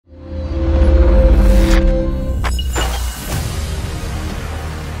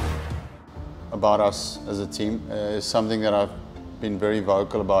about us as a team is something that I've been very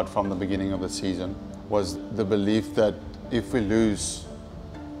vocal about from the beginning of the season, was the belief that if we lose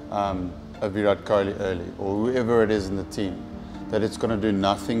a Virat Kohli early, or whoever it is in the team, that it's going to do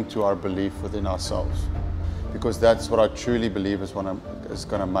nothing to our belief within ourselves. Because that's what I truly believe is going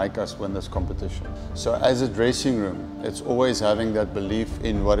to make us win this competition. So as a dressing room, it's always having that belief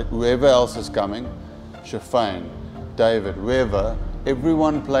in whoever else is coming, Shafane, David, whoever,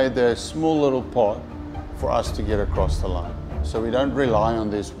 everyone played their small little part for us to get across the line. So we don't rely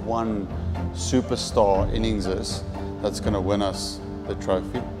on this one superstar innings that's going to win us the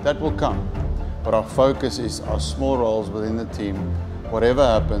trophy. That will come. But our focus is our small roles within the team. Whatever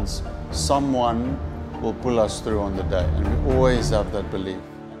happens, someone will pull us through on the day, and we always have that belief.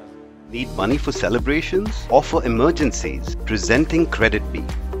 Need money for celebrations or for emergencies? Presenting Credit B.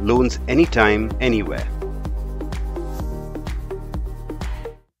 Loans anytime, anywhere.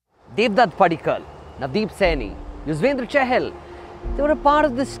 Devdutt Padikkal, Navdeep Saini, Yuzvendra Chahal, they were a part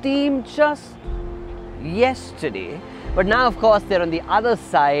of this team just yesterday. But now, of course, they're on the other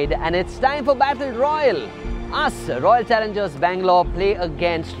side, and it's time for Battle Royal. Us, Royal Challengers Bangalore, play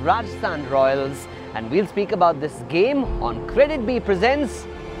against Rajasthan Royals, and we'll speak about this game on Credit B Presents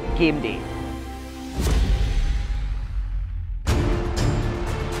Game Day.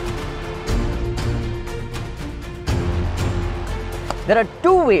 There are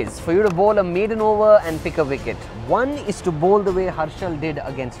two ways for you to bowl a maiden over and pick a wicket. One is to bowl the way Harshal did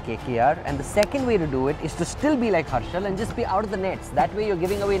against KKR, and the second way to do it is to still be like Harshal and just be out of the nets. That way you're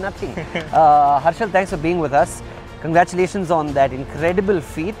giving away nothing. Harshal, thanks for being with us. Congratulations on that incredible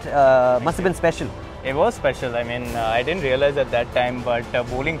feat. Must have been special. It was special. I mean, I didn't realize at that time, but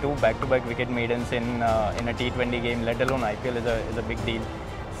bowling two back-to-back wicket maidens in a T20 game, let alone IPL, is a big deal.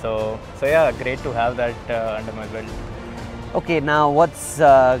 So yeah, great to have that under my belt. Okay, now what's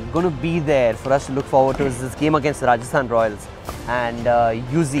going to be there for us to look forward to is this game against the Rajasthan Royals. And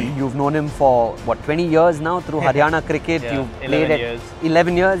Yuzi, you've known him for what, 20 years now through Haryana cricket. Yeah, you've played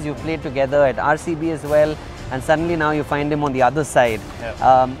 11 years. You've played together at RCB as well, and suddenly now you find him on the other side.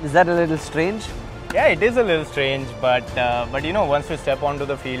 Yeah. Is that a little strange? Yeah, it is a little strange, but you know, once we step onto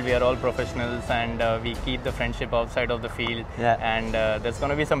the field, we are all professionals, and we keep the friendship outside of the field. Yeah. And there's going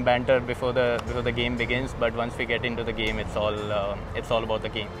to be some banter before the game begins, but once we get into the game, it's all about the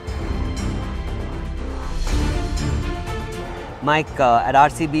game. Mike, at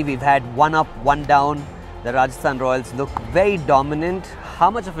RCB, we've had one up, one down. The Rajasthan Royals look very dominant.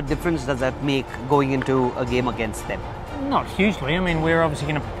 How much of a difference does that make going into a game against them? Not hugely. I mean, we're obviously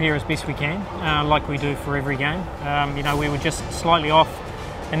going to prepare as best we can, like we do for every game. You know, we were just slightly off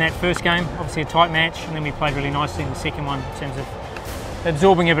in that first game, obviously a tight match, and then we played really nicely in the second one in terms of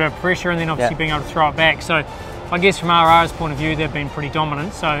absorbing a bit of pressure and then obviously being able to throw it back. So I guess from RR's point of view, they've been pretty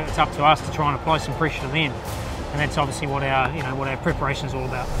dominant, so it's up to us to try and apply some pressure to them. And that's obviously what our preparation is all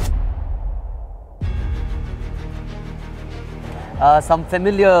about. Some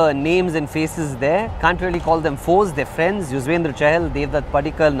familiar names and faces there. Can't really call them foes, they're friends. Yuzvendra Chahal, Devdutt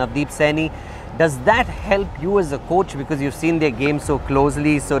Padikkal, Navdeep Saini. Does that help you as a coach because you've seen their game so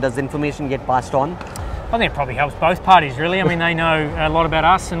closely? So does information get passed on? I think it probably helps both parties, really. I mean, they know a lot about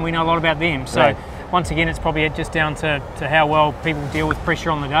us and we know a lot about them. So once again, it's probably just down to how well people deal with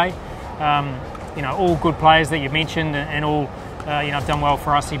pressure on the day. You know, all good players that you've mentioned and all have done well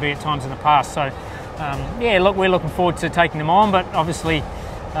for RCB at times in the past. So. Yeah, look, we're looking forward to taking them on, but obviously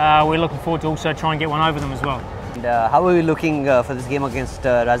we're looking forward to also try and get one over them as well. And how are we looking for this game against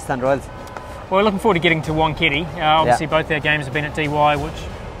Rajasthan Royals? Well, we're looking forward to getting to Wankhede. Obviously, both our games have been at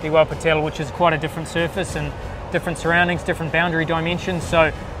DY Patel, which is quite a different surface and different surroundings, different boundary dimensions.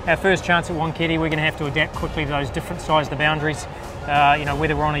 So our first chance at Wankhede, we're going to have to adapt quickly to those different sized boundaries. You know,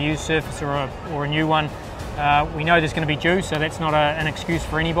 whether we're on a used surface or a new one. We know there's going to be dew, so that's not an excuse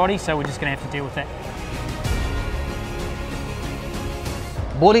for anybody. So we're just going to have to deal with that.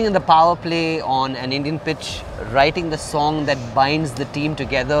 Bowling in the power play on an Indian pitch, writing the song that binds the team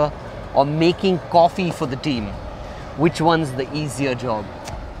together, or making coffee for the team, which one's the easier job?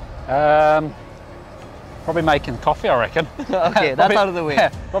 Probably making coffee, I reckon. Okay, that's out of the way. Yeah,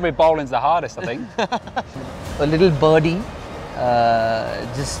 probably bowling's the hardest, I think. A little birdie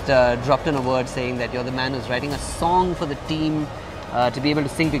just dropped in a word saying that you're the man who's writing a song for the team to be able to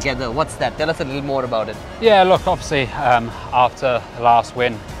sing together. What's that? Tell us a little more about it. Yeah, look, obviously after the last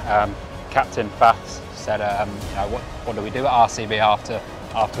win, Captain Fats said, you know, what do we do at RCB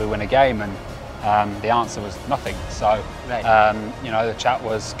after we win a game? And the answer was nothing. So, you know, the chat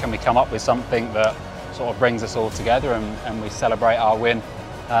was, can we come up with something that sort of brings us all together and we celebrate our win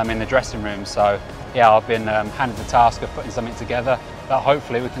in the dressing room. So, yeah, I've been handed the task of putting something together that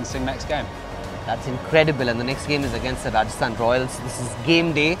hopefully we can sing next game. That's incredible. And the next game is against the Rajasthan Royals. This is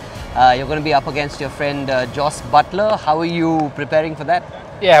game day. You're going to be up against your friend Joss Butler. How are you preparing for that?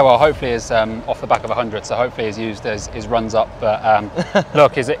 Yeah, well, hopefully he's off the back of 100, so hopefully he's used his runs up. But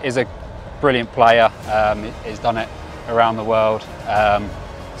look, he's a brilliant player. He's done it around the world.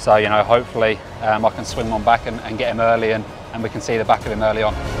 So, you know, hopefully I can swing one back and get him early, and we can see the back of him early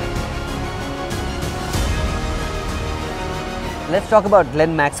on. Let's talk about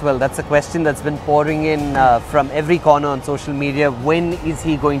Glenn Maxwell. That's a question that's been pouring in from every corner on social media. When is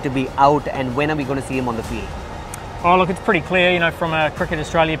he going to be out, and when are we going to see him on the field? Oh, look, it's pretty clear, you know, from a Cricket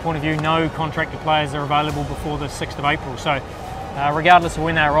Australia point of view, no contracted players are available before the 6th of April. So regardless of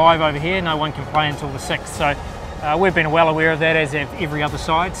when they arrive over here, no one can play until the 6th. So we've been well aware of that, as have every other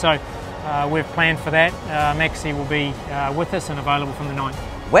side. So we've planned for that. Maxi will be with us and available from the 9th.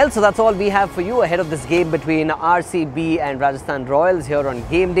 Well, so that's all we have for you ahead of this game between RCB and Rajasthan Royals here on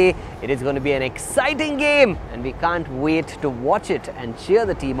game day. It is going to be an exciting game, and we can't wait to watch it and cheer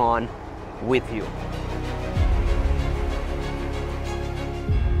the team on with you.